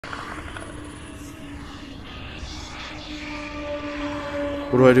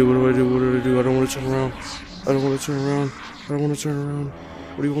What do I do? What do I do? What do I do? I don't want to turn around. I don't want to turn around. I don't want to turn around.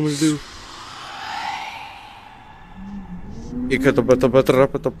 What do you want me to do?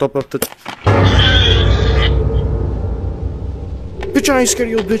 Bitch, I ain't scared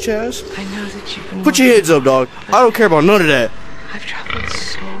of your bitch ass. I know that you've been. Put your heads up, dog. I don't care about none of that. I've traveled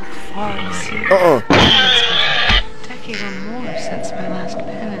so far to see. A decade or more since my last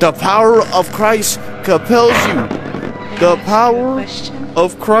penance. The power of Christ compels you. The power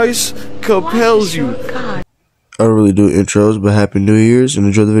of Christ compels you. God. I don't really do intros, but Happy New Year's and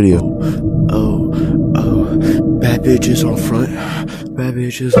enjoy the video. Oh, bad bitches on front. Bad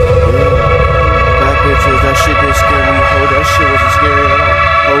bitches. Bad bitches. That shit didn't scare me. Oh, that shit wasn't scary at all.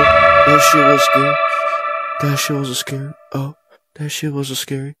 Oh, that shit was scary. That shit wasn't scary. Oh, that shit wasn't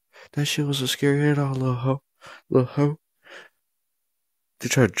scary. That shit wasn't scary at all, little hoe. Little hoe. They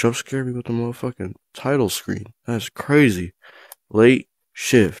tried to jump scare me with the motherfucking title screen. That's crazy. Late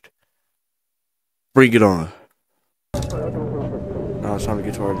shift. Bring it on. Now it's time to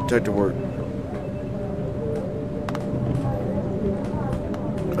get to our detective work.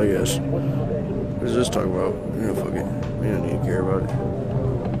 I guess. What is this talking about? Yeah, fuck it. We don't need to care about it.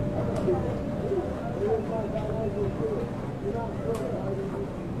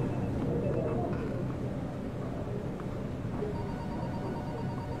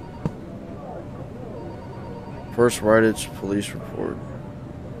 First, write its police report.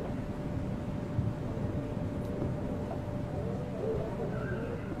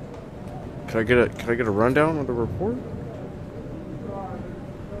 Can I get a rundown of the report?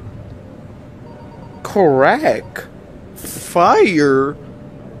 Crack. Fire.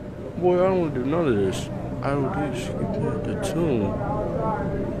 Boy, I don't want to do none of this. I don't do this. The tune.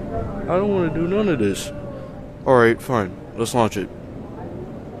 I don't want to do none of this. Alright, fine. Let's launch it.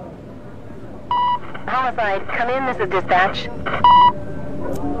 Homicide, come in, this is dispatch.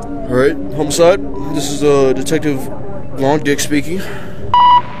 Alright, homicide. This is Detective Long Dick speaking.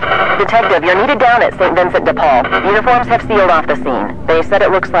 Detective, you're needed down at St. Vincent de Paul. Uniforms have sealed off the scene. They said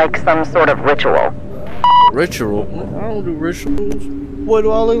it looks like some sort of ritual. Ritual? I don't do rituals. What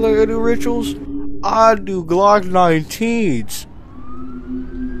do I look like I do rituals? I do Glock 19s.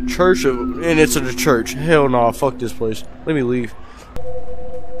 Church of... And it's in a church. Hell no, fuck this place. Let me leave.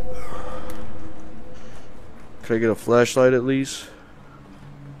 Can I get a flashlight at least?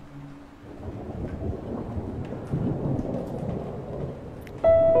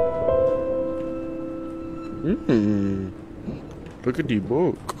 Look at the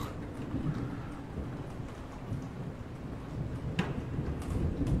book.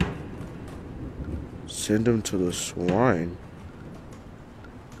 Send him to the swine.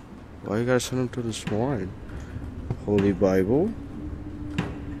 Why you gotta send him to the swine? Holy Bible.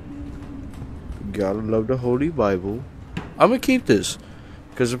 Gotta love the Holy Bible. I'm gonna keep this.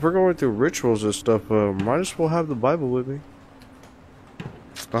 Because if we're going through rituals and stuff, might as well have the Bible with me.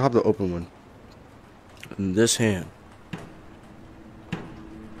 I'll have the open one. In this hand.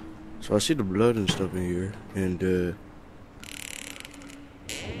 So I see the blood and stuff in here. And,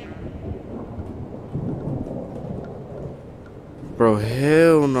 bro,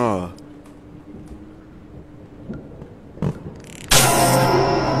 hell nah.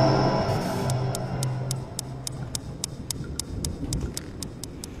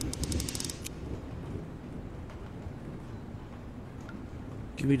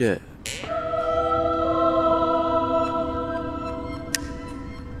 Give me that.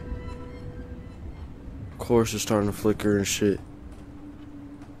 Of course it's starting to flicker and shit.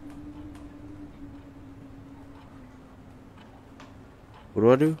 What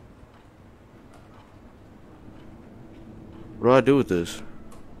do I do? What do I do with this?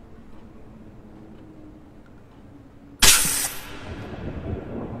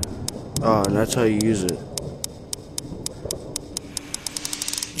 Oh, and that's how you use it.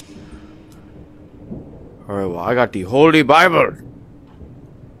 Alright, well, I got the Holy Bible.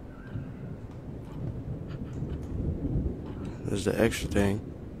 There's the extra thing.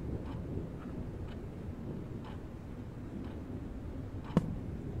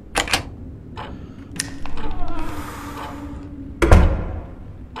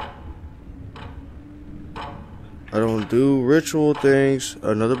 I don't do ritual things.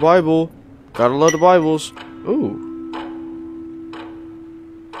 Another Bible. Gotta love the Bibles. Ooh.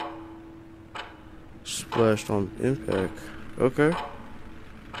 Splashed on impact. Okay.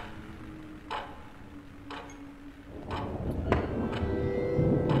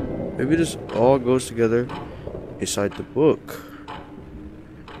 Maybe this all goes together inside the book.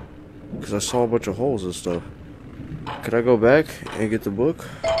 Because I saw a bunch of holes and stuff. Could I go back and get the book?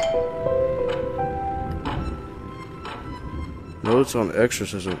 Notes on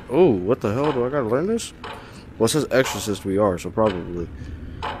exorcism. Oh, what the hell? Do I gotta learn this? Well, it says Exorcist we are, so probably.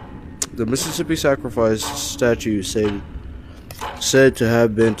 The Mississippi Sacrifice statue said to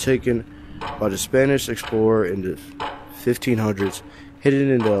have been taken by the Spanish explorer in the 1500s,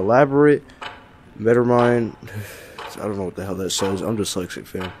 hidden in the elaborate Mediterranean. I don't know what the hell that says. I'm dyslexic,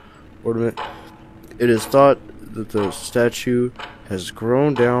 fam. Ornament. It is thought that the statue has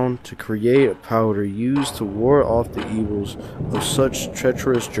grown down to create a powder used to ward off the evils of such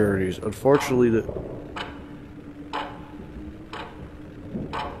treacherous journeys. Unfortunately,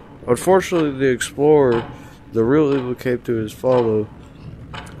 the explorer, the real evil came to his follow.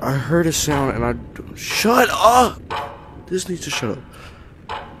 I heard a sound and I... Shut up! This needs to shut up.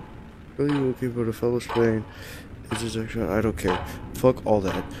 Really looking for the fellow Spain. Is this action? I don't care. Fuck all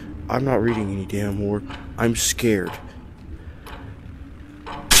that. I'm not reading any damn more. I'm scared.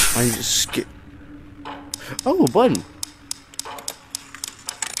 I'm scared. Oh, a button.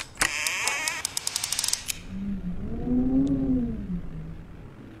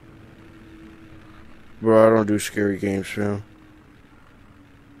 Bro, I don't do scary games, fam.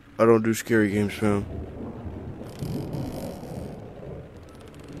 I don't do scary games, fam.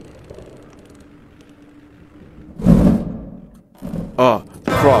 Oh,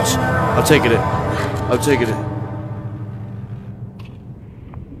 the cross. I'm taking it. I'm taking it.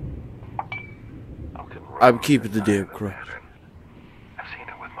 I'm keeping the damn cross. I've seen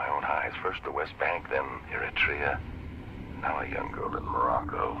it with my own eyes. First the West Bank, then Eritrea. Now a young girl in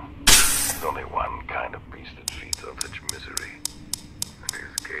Morocco. There's only one kind of beast that feeds on such misery, and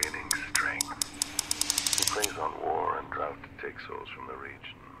is gaining strength. He preys on war and drought to take souls from the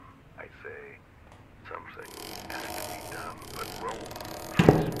region. I say, something has to be done, but Rome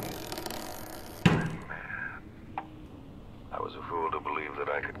is mad. I was a fool to believe that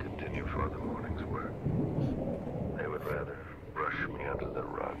I could continue for the morning's work. They would rather brush me under the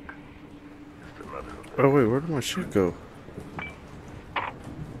rug. Just another. Oh wait, where did my shit go?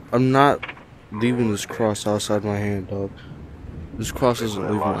 I'm not leaving this cross outside my hand, dog. This cross isn't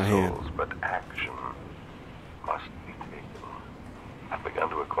leaving my hand. But action must be taken. I've begun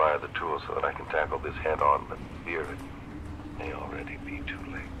to acquire the tools so that I can tackle this head on, but fear it may already be too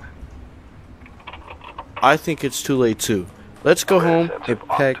late. I think it's too late too. Let's go home and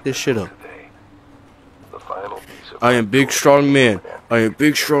pack this shit up. I am big strong man. I am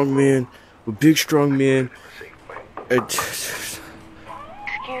big strong man. A big strong man. Excuse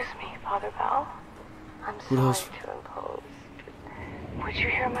me, Father Bell. I'm sorry to impose. Would you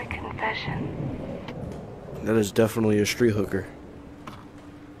hear my confession? That is definitely a street hooker.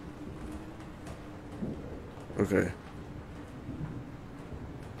 Okay.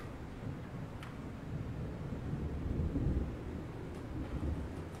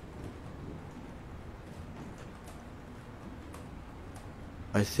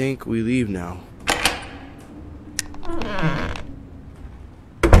 I think we leave now.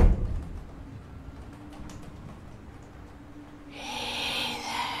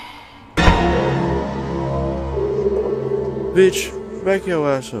 Bitch, back your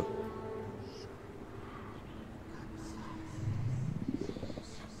ass up.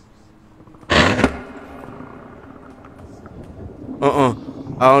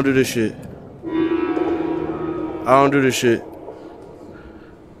 I don't do this shit. I don't do this shit.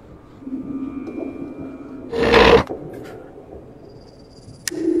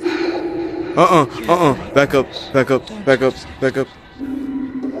 Back up, back up, back up, back up.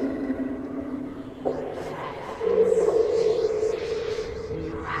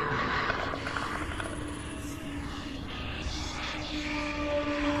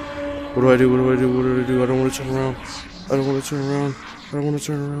 What do I do? What do I do? What do I do? I don't want to turn around. I don't want to turn around. I don't want to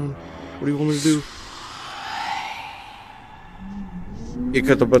turn around. What do you want me to do?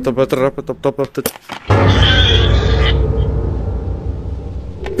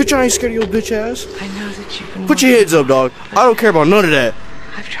 Bitch, I ain't scared of your bitch ass. I know that you've been. Put your hands up, dog. I don't care about none of that.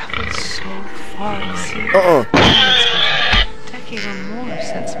 I've traveled so far to see you. It's been a decade or more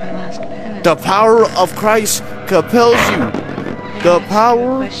since my last penance. The power of Christ compels you. The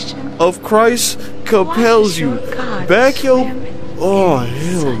power of Christ compels you. Back your... Oh,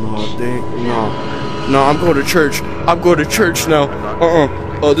 hell no, dang. No, I'm going to church. I'm going to church now.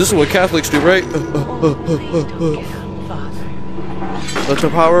 Oh, this is what Catholics do, right? Let the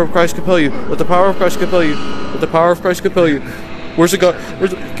power of Christ compel you. Let the power of Christ compel you. Let the power of Christ compel you. Where's the gun?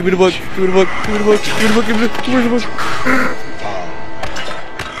 Where's the... Give me the book. Give me the book. Give me the book. Give me the book. Give me the book. Where's the book?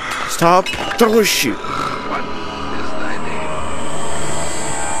 Stop throwing shit.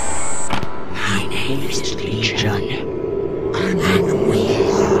 My name is Legion. I'm in the wheel.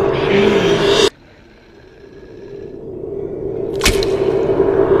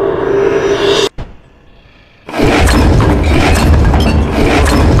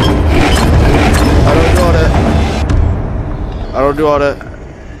 do all that.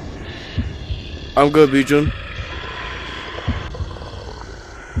 I'm good, Bijun.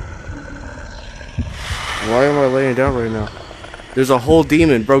 Why am I laying down right now? There's a whole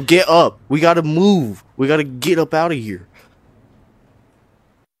demon, bro. Get up. We gotta move. We gotta get up out of here.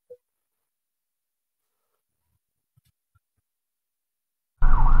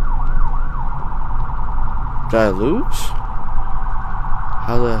 Did I lose?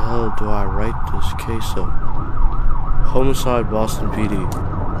 How the hell do I write this case up? Homicide, Boston PD.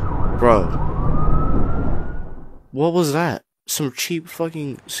 Bro. What was that? Some cheap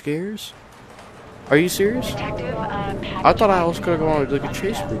fucking scares? Are you serious? I thought I was gonna go on like a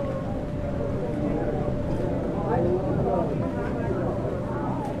chase group.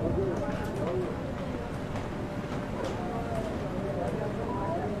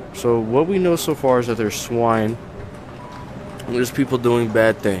 So what we know so far is that there's swine. There's people doing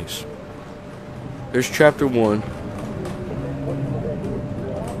bad things. There's chapter 1.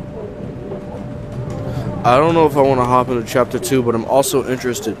 I don't know if I want to hop into chapter 2, but I'm also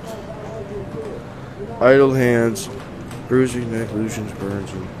interested. Idle hands, bruising neck, lesions,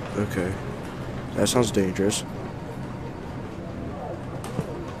 burns, and okay. That sounds dangerous.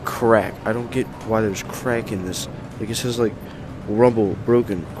 Crack. I don't get why there's crack in this. Like it says like rumble,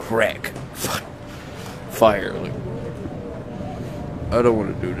 broken, crack, fire. Like, I don't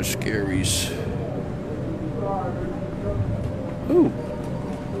want to do the scaries. Ooh.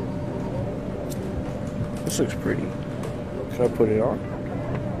 This looks pretty. Can I put it on?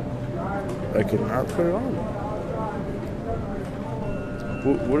 I cannot put it on.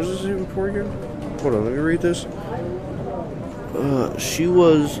 What is this even for again? Hold on, let me read this. She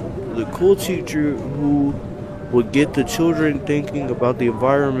was the cool teacher who would get the children thinking about the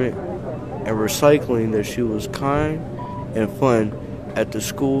environment and recycling, that she was kind and fun at the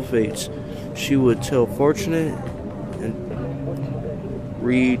school fetes. She would tell fortunate and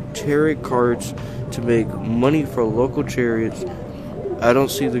read tarot cards to make money for local charities. I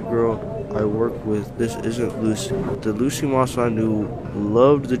don't see the girl I work with. This isn't Lucy. The Lucy Moss I knew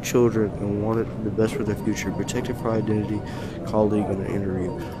loved the children and wanted the best for their future. Protected for identity, colleague in an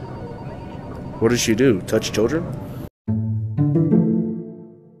interview. What does she do? Touch children?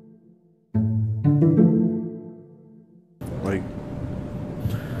 Like,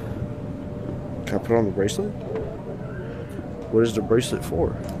 can I put on the bracelet? What is the bracelet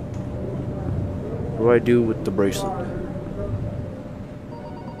for? What do I do with the bracelet?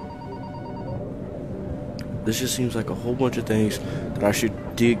 This just seems like a whole bunch of things that I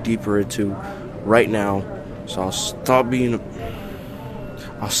should dig deeper into right now. So I'll stop being a...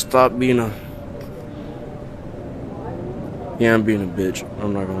 Yeah, I'm being a bitch.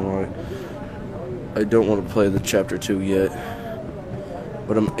 I'm not gonna lie. I don't want to play the chapter 2 yet.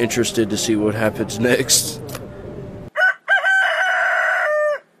 But I'm interested to see what happens next.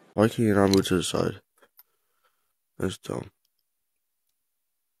 Why can't you not move to the side? That's dumb.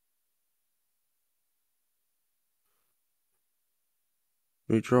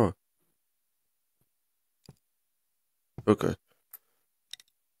 Let me draw. Okay.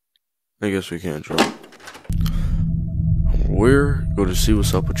 I guess we can't draw. We're going to see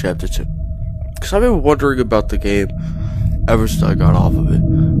what's up with chapter 2. Because I've been wondering about the game ever since I got off of it.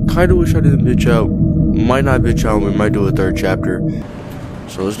 Kinda wish I didn't bitch out. Might not bitch out, we might do a 3rd chapter.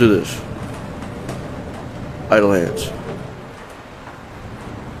 So let's do this. Idle hands.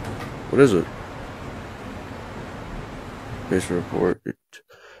 What is it? Base report.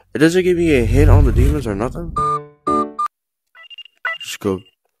 It doesn't give me a hint on the demons or nothing. Just go.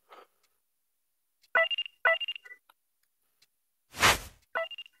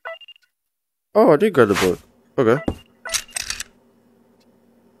 Oh, I did grab the book. Okay.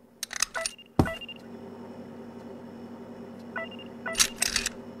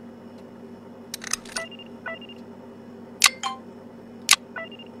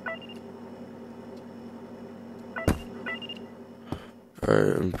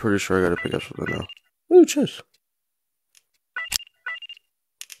 Alright, I'm pretty sure I gotta pick up something now. Ooh, chest.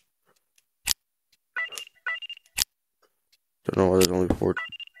 Don't know why there's only 4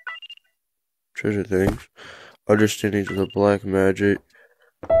 treasure things. Understandings of the black magic.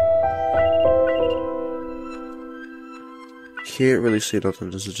 Can't really see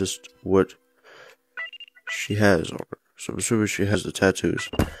nothing. This is just what she has on her. So I'm assuming she has the tattoos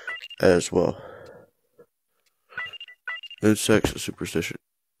as well. Insects and superstition.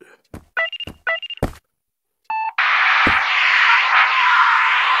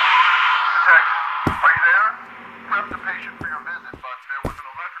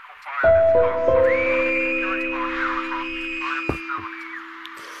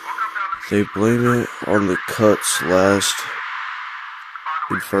 They blame it on the cuts last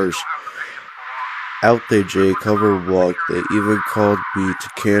first. Out they Jay, cover walk. They even called me to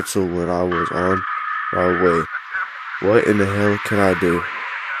cancel when I was on my way. What in the hell can I do?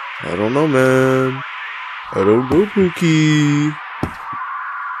 I don't know, man. I don't know, Pookie.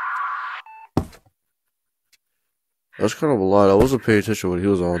 That's kind of a lot. I wasn't paying attention when he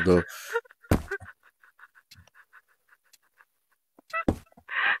was on, though.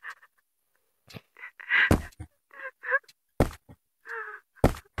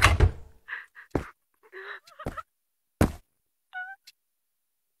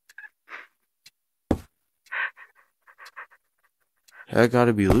 That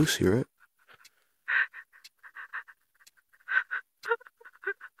gotta be Lucy, right?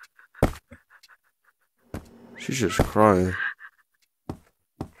 She's just crying.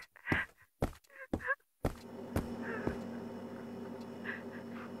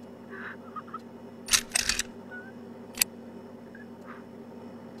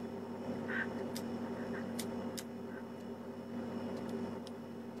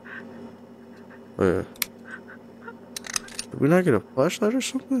 Oh, yeah. Did we not get a flashlight or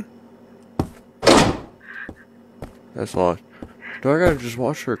something? That's odd. Do I gotta just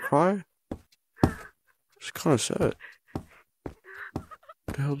watch her cry? It's kind of sad.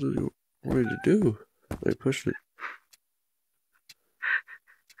 What the hell did they want me to do? They pushed it.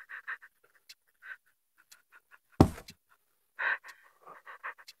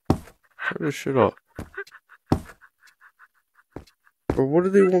 Turn this shit off. Or what do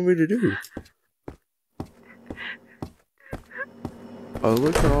they want me to do? I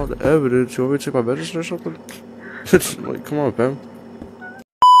look at all the evidence. You want me to take my medicine or something? It's like, come on, Pam.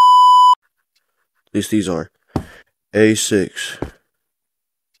 At least these are A6.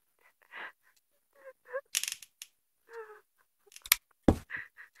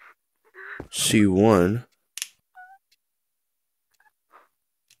 C1.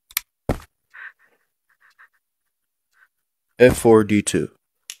 F4D2.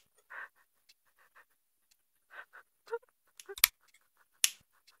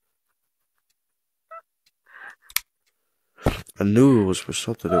 I knew it was for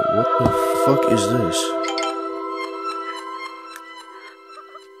something. What the fuck is this?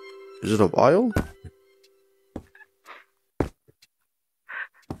 Is it a vial?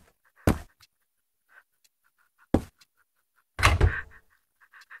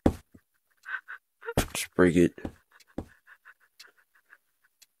 Just break it.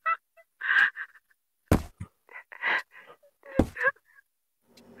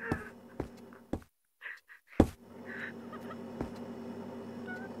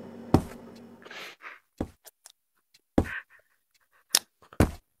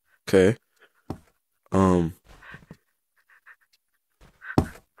 Okay.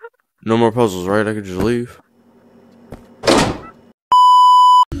 No more puzzles, right? I could just leave.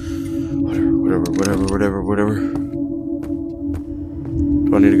 Whatever.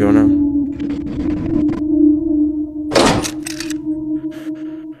 Do I need to go now?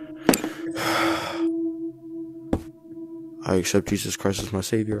 I accept Jesus Christ as my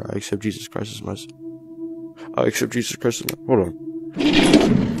Savior. I accept Jesus Christ as my... I accept Jesus Christ as my... Hold on.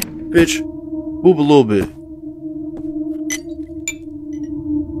 Bitch, move a little bit.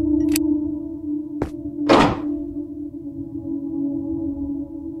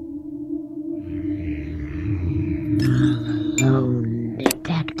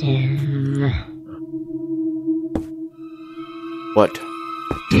 Detective. What?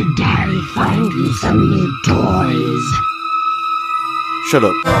 Did Daddy find you some new toys? Shut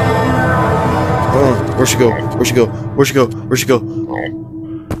up. Where'd she go?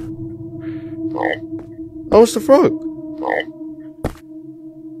 Oh, it's the frog.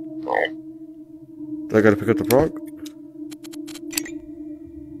 Do I gotta pick up the frog?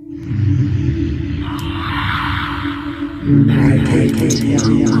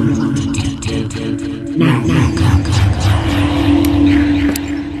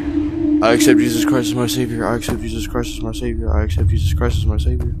 I accept Jesus Christ as my Savior. I accept Jesus Christ as my Savior. I accept Jesus Christ as my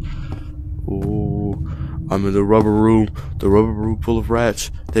Savior. Oh, I'm in the rubber room. The rubber room full of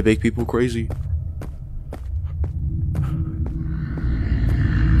rats. They make people crazy.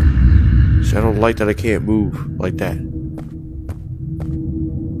 See, I don't like that I can't move like that.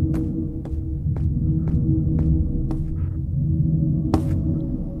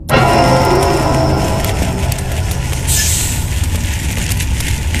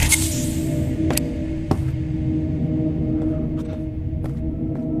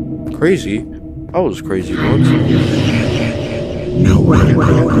 Crazy? I was crazy once. No one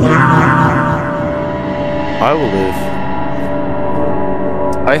will live. I will live.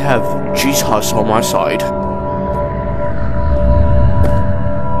 I have Jesus on my side.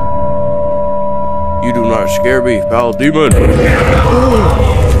 scare me, foul demon.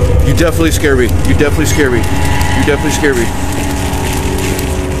 You definitely scare me. You definitely scare me. You definitely scare me.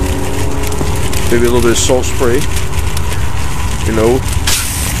 Maybe a little bit of salt spray. You know.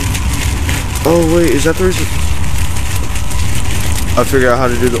 Oh wait, is that the reason? I figured out how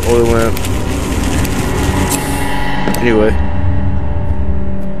to do the oil lamp. Anyway.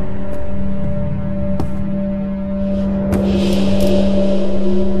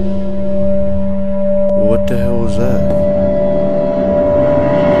 What the hell was that?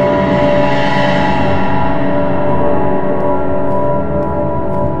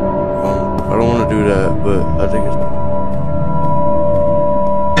 I don't want to do that, but I think it's...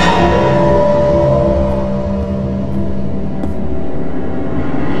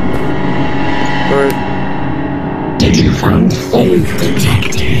 Alright. Did you find faith,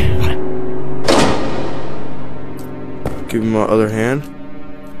 detective? Give me my other hand.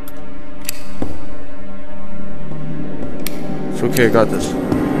 It's okay, I got this.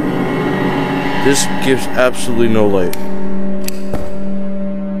 This gives absolutely no light.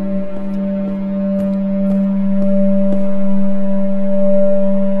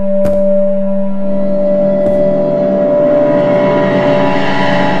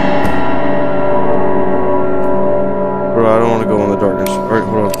 Bro, I don't want to go in the darkness. Alright,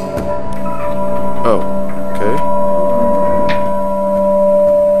 hold on. Oh, okay.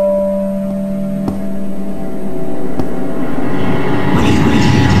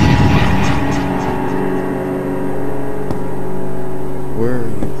 Where are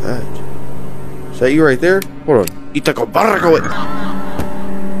you at? Is that you right there? Hold on. Itako barako it.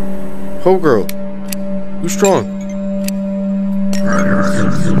 Homegirl. Who's strong?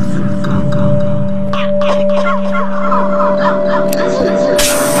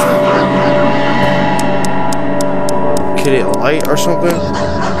 Can it light or something?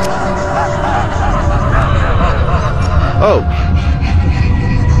 Oh.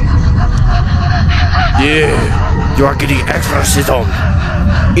 Yeah. You are getting exorcism.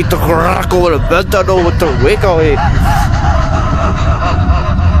 Itakorako with a ventano with the wake away.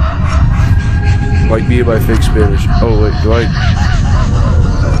 Might be in my fake Spanish. Oh wait, do I?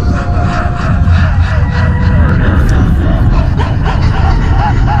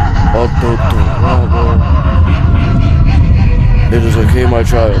 It is okay, my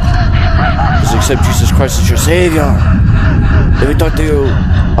child. Just accept Jesus Christ as your Savior. Let me talk to you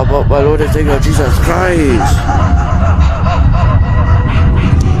about my Lord and Savior, Jesus Christ.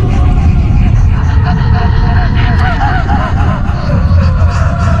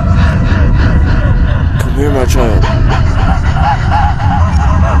 Come here, my child.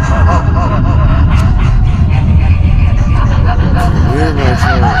 Come here, my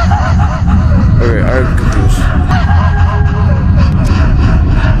child. Okay, I'm confused.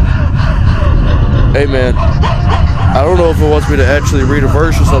 Hey man, I don't know if it wants me to actually read a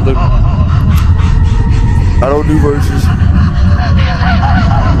verse or something. I don't do verses.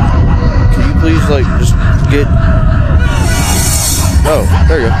 Can you please like just get... Oh,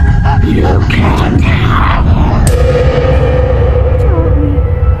 there you go. You can have it.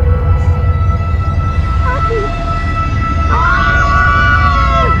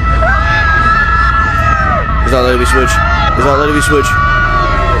 It's not letting me switch. It's not letting me switch.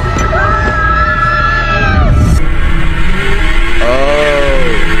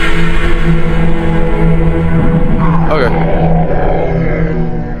 Okay.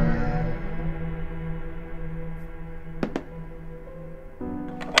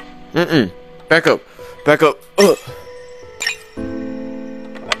 Back up. Back up. Ugh.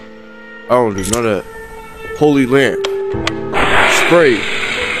 I don't do none of that. Holy lamp. Spray.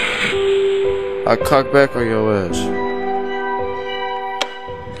 I cock back on your ass.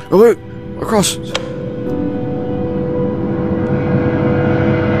 Oh wait. Across.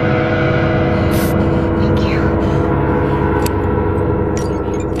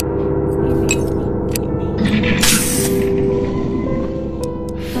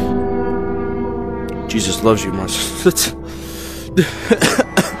 Jesus loves you, Mars. It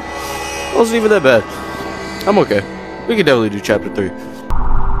wasn't even that bad. I'm okay. We can definitely do chapter 3.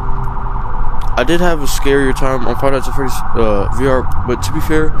 I did have a scarier time on Five Nights at Freddy's VR, but to be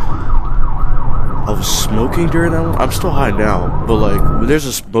fair, I was smoking during that one. I'm still high now, but like, when there's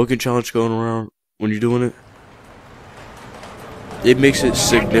a smoking challenge going around when you're doing it, it makes it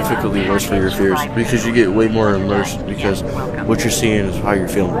significantly worse for your fears because you get way more immersed because what you're seeing is how you're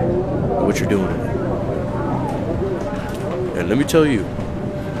feeling, what you're doing. And let me tell you,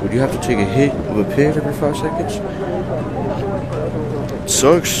 when you have to take a hit of a pin every 5 seconds, it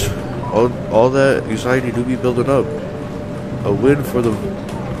sucks. All that anxiety do be building up. A win for the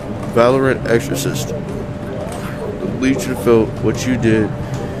Valorant Exorcist. leads you to feel what you did.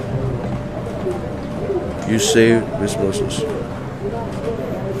 You saved Miss Moses.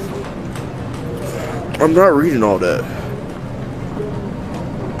 I'm not reading all that.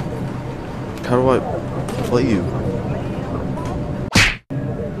 How do I play you?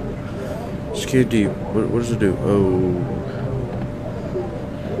 Skin deep. What does it do? Oh.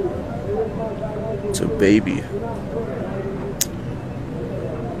 It's a baby.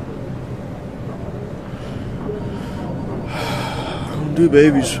 I don't do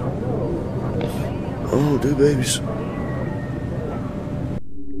babies. I don't do babies.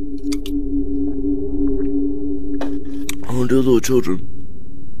 I don't do little children.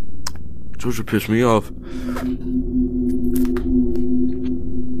 Children piss me off.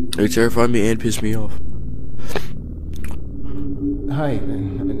 They terrify me and piss me off. Hi,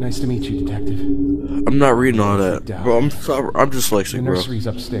 nice to meet you, Detective. I'm not reading all that. Bro, I'm dyslexic, The bro. nursery's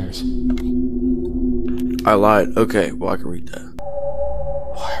upstairs. I lied. Okay, well, I can read that.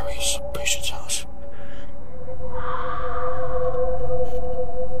 Why are we in some patient's house?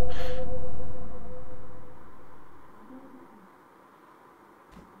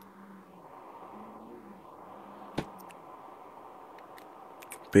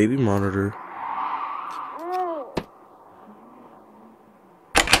 Baby monitor.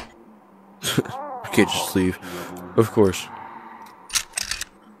 I can't just leave. Of course.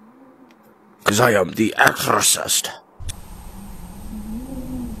 Because I am the Exorcist.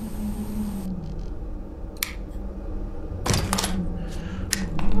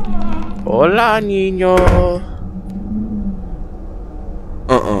 Hola, niño.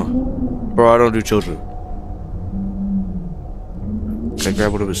 Bro, I don't do children. Can I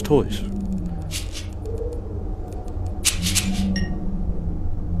grab one of his toys?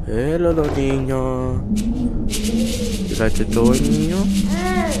 Hello, niño. You like the toy, niño?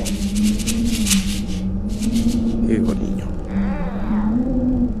 Here you go, niño.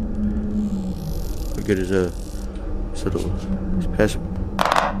 Look at his little, his passive.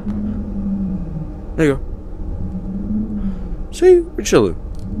 There you go. See, we're chilling.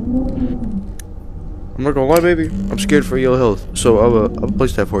 I'm not gonna lie, baby. I'm scared for your health, so I'll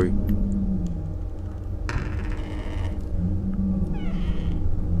place that for you.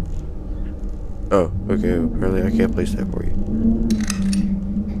 Oh, okay. Apparently, I can't place that for you.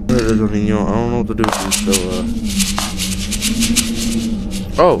 I don't know what to do with this, so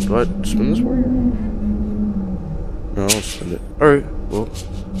oh, do I spin this for you? No, I'll spin it. All right. Well,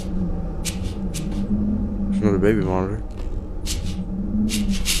 there's another baby monitor.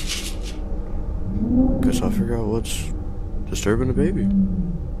 Guess I'll figure out what's disturbing the baby.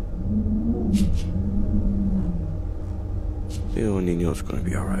 The little Nino's gonna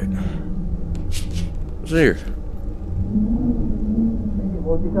be alright. What's in here?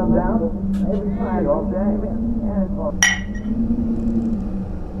 Won't you come down? Every time, all day.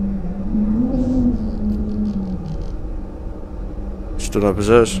 Still not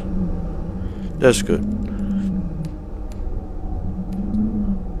possessed? That's good.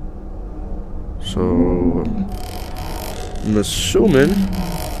 So, I'm assuming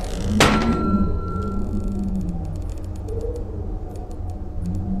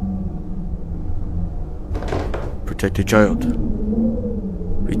protect the child.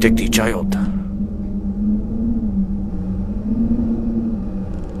 Protect the child.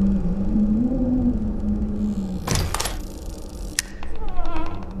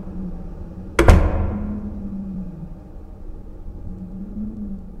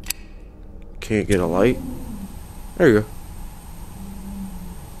 Can't get a light. There you go.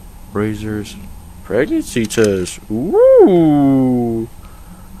 Razors. Pregnancy test. Ooh.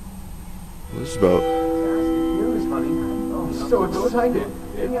 What's this about? So excited.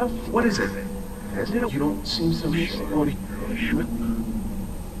 What is it? You don't seem so sure.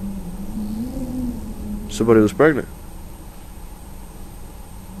 Somebody was pregnant.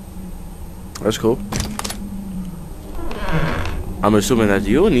 That's cool. I'm assuming that's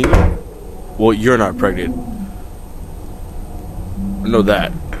you, Nina. Well, you're not pregnant. I know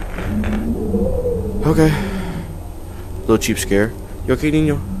that. Okay. Little cheap scare. You okay,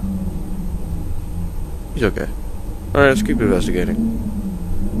 Nino? He's okay. Alright, let's keep investigating.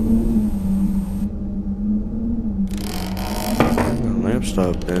 Lamp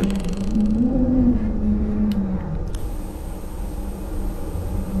stopped then.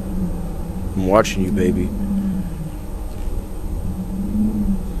 I'm watching you, baby.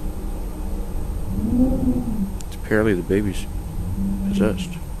 Apparently the baby's possessed.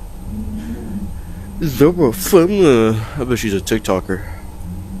 Zora fun. I bet she's a TikToker.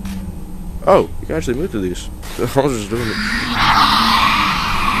 Oh, you can actually move to these. I was just doing it.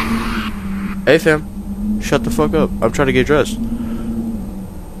 Hey fam. Shut the fuck up. I'm trying to get dressed.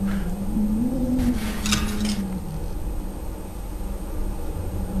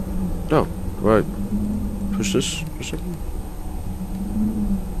 No. Right. Push this for a second.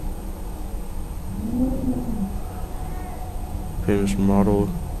 Famous model.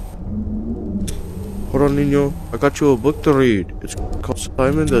 Hold on, Nino. I got you a book to read. It's called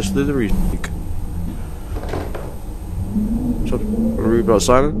Simon the Slithery Snake. So, wanna read about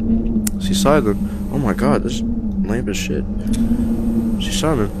Simon? See Simon? Oh my god, this is lame as shit. See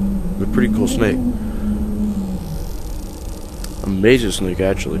Simon? A pretty cool snake. Amazing snake,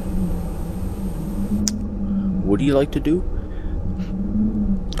 actually. What do you like to do?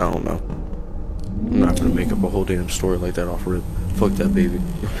 I don't know. I'm not gonna make up a whole damn story like that off rip. Fuck that, baby.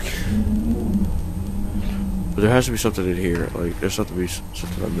 But there has to be something in here. Like, there's something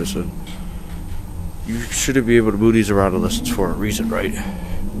I'm missing. You shouldn't be able to move these around unless it's for a reason, right? So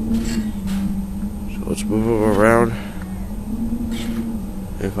let's move them around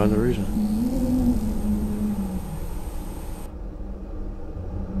and find the reason.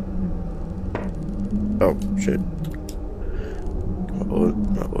 Oh, shit.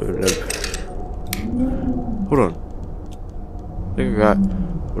 Hold on. I think I got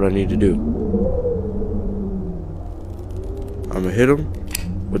what I need to do. I'm gonna hit him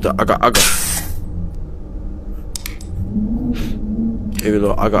with the aga. Maybe a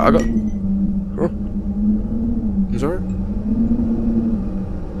little aga. Huh? Is that right?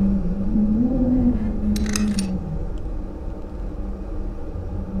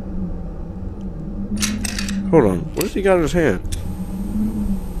 Hold on. What does he got in his hand?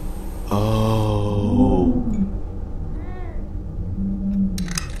 Oh.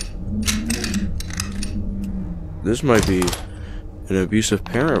 This might be an abusive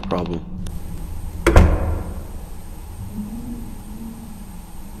parent problem.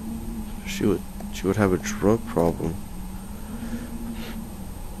 She would have a drug problem.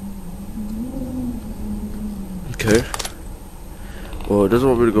 Okay. Well, it doesn't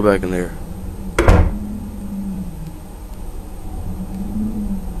want me to go back in there.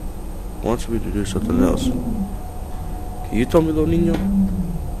 It wants me to do something else. Can you tell me, little niño?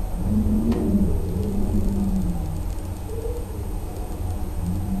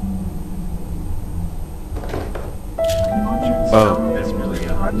 Oh.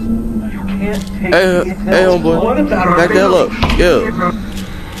 Hey, homeboy. Back the hell up. Yeah.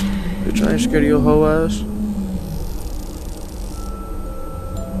 You trying to scare your whole ass?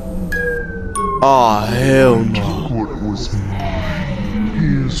 Aw, hell no. What was mine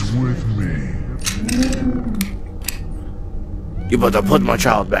is with me. You better put my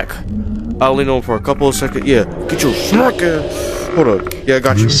child back. I only know him for a couple of seconds. Yeah, get your smirk ass. Hold on. Yeah, I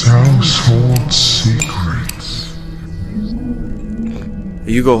got you. This house holds secrets.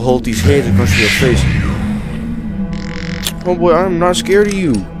 You go hold these hands and punch your face. Oh boy, I'm not scared of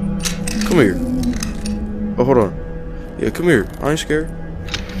you. Come here. Oh, hold on. Yeah, come here. I ain't scared.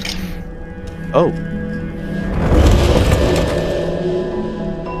 Oh.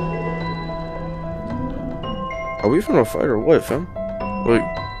 Are we finna fight or what, fam? Like.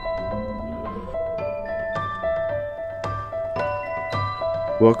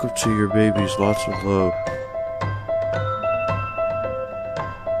 Welcome to your babies. Lots of love.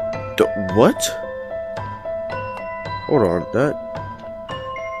 What? Hold on,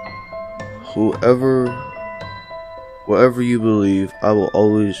 whatever you believe, you will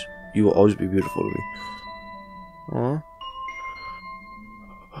always be beautiful to me. Aww.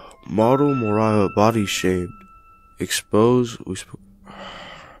 Model Mariah body shamed. Exposed.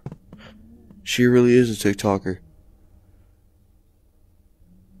 She really is a TikToker.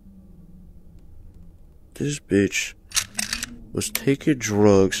 This bitch was taking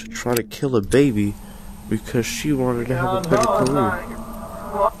drugs, trying to kill a baby because she wanted to have a better career.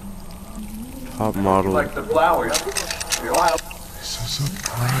 Top model. Like the flowers. This is a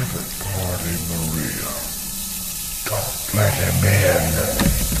private party, Maria. Don't let him in.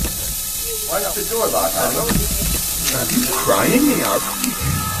 Why not the door locked? Are you crying? He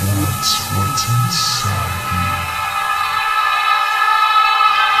wants what's inside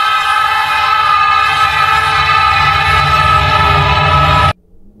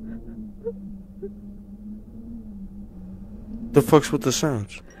The fuck's with the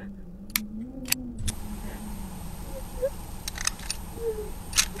sounds? She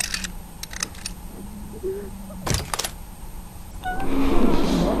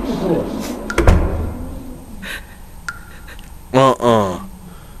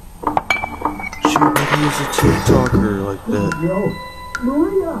really is a TikToker like that.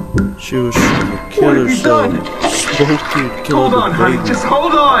 She was trying to kill herself. Smoking, killing the baby. Just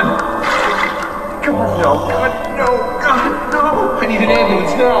hold on. God, no. God, no. God, no. I need an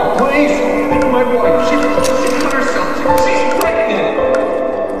ambulance now, please. My wife, she cut herself. She's pregnant.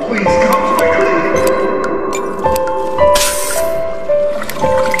 Please, come quickly.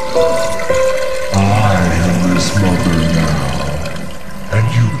 I am his mother now, and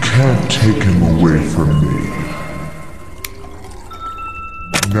you can't take him away from me.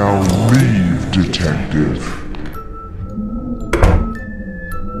 Now leave, detective.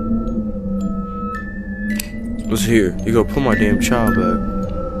 What's here? You gonna put my damn child back.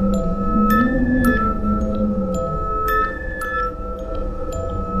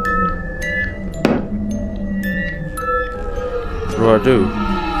 What do I do?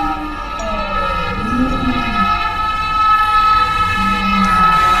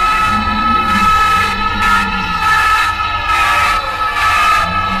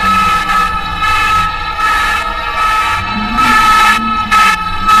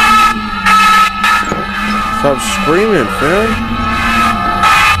 Stop screaming, fam.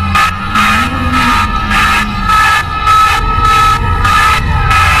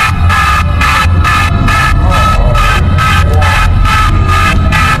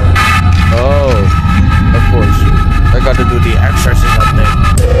 Oh, of course. I got to do the Exorcist update.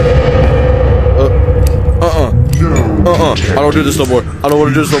 I don't do this no more. I don't want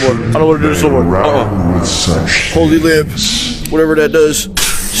to do this no more. I don't want to do this no more. Holy lamp. Whatever that does.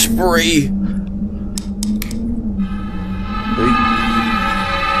 Spray.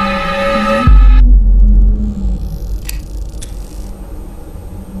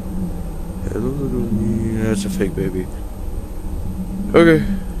 That's a fake baby. Okay.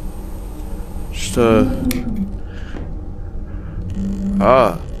 Just got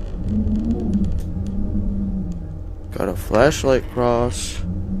a flashlight cross. You're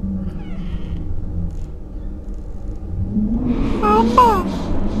not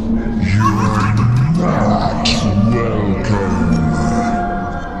welcome.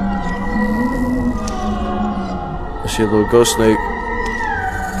 I see a little ghost snake.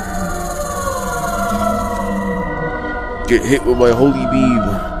 Get hit with my holy beam.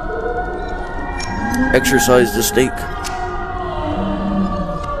 Exercise the snake.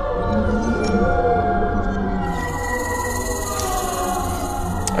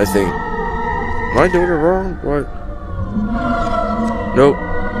 I think. Am I doing it wrong? What? Nope.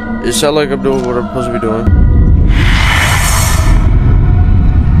 It sounds like I'm doing what I'm supposed to be doing.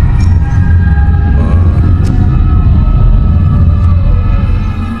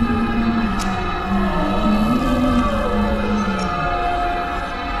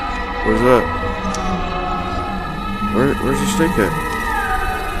 Where's that? Where's the snake at?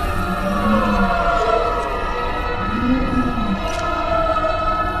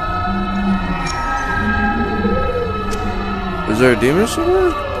 Is there a demon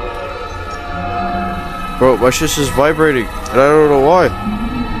somewhere? Bro, my shit's just vibrating, and I don't know why.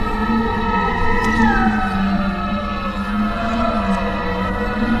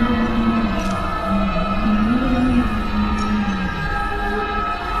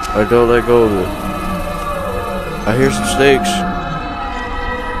 I don't let go of it. I hear some snakes.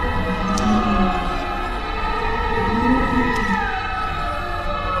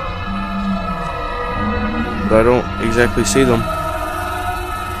 But I don't exactly see them.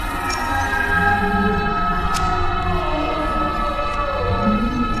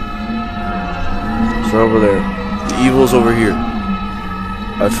 It's over there. The evil's over here.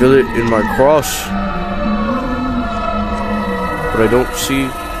 I feel it in my cross. But I don't see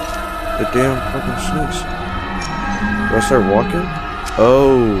the damn fucking snakes. Do I start walking?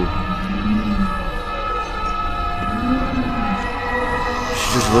 Oh. She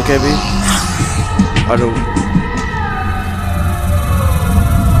just look at me? I don't.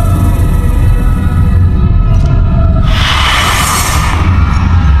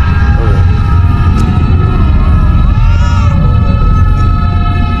 Okay.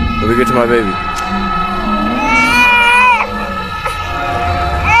 Let me get to my baby.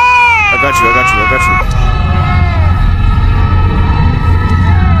 I got you.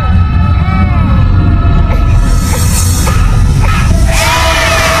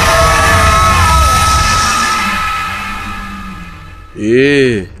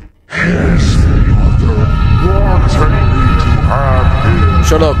 Yeah.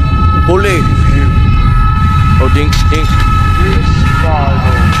 Shut up. Holy. Oh, dink.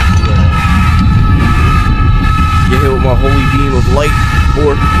 Get hit with my holy beam of light,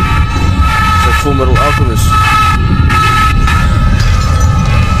 or it's like Full Metal Alchemist.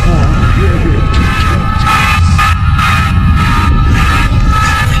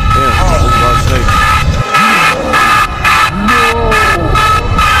 Damn, that's a lot of snakes.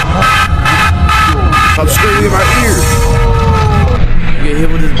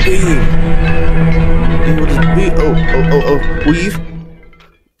 Weave.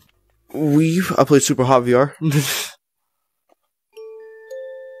 I played Super Hot VR.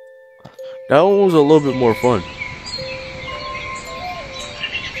 That one was a little bit more fun.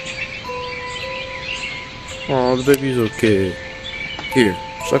 Oh, the baby's okay. Here,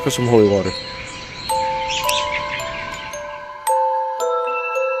 suck up some holy water.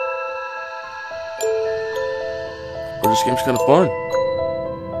 But this game's kind of fun.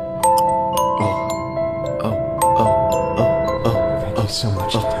 Thank you so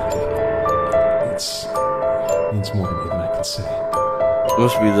much, Detective. It means more to me than I can say. It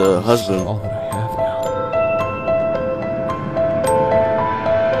must be the husband. All that I have now.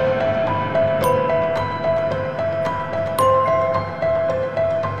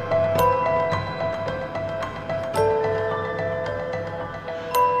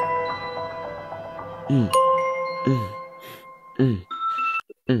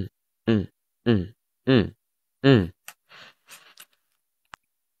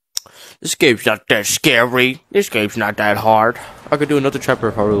 This game's not that scary. This game's not that hard. I could do another chapter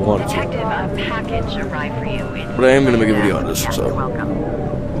if I really wanted to. Detective, a package arrived for you in... But I am gonna make a video on this, Yes, so. you're welcome.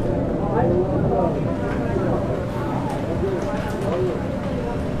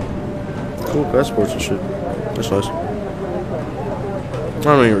 Cool passports and shit. That's nice. I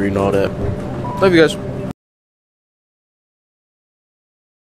don't even read all that. Love you guys.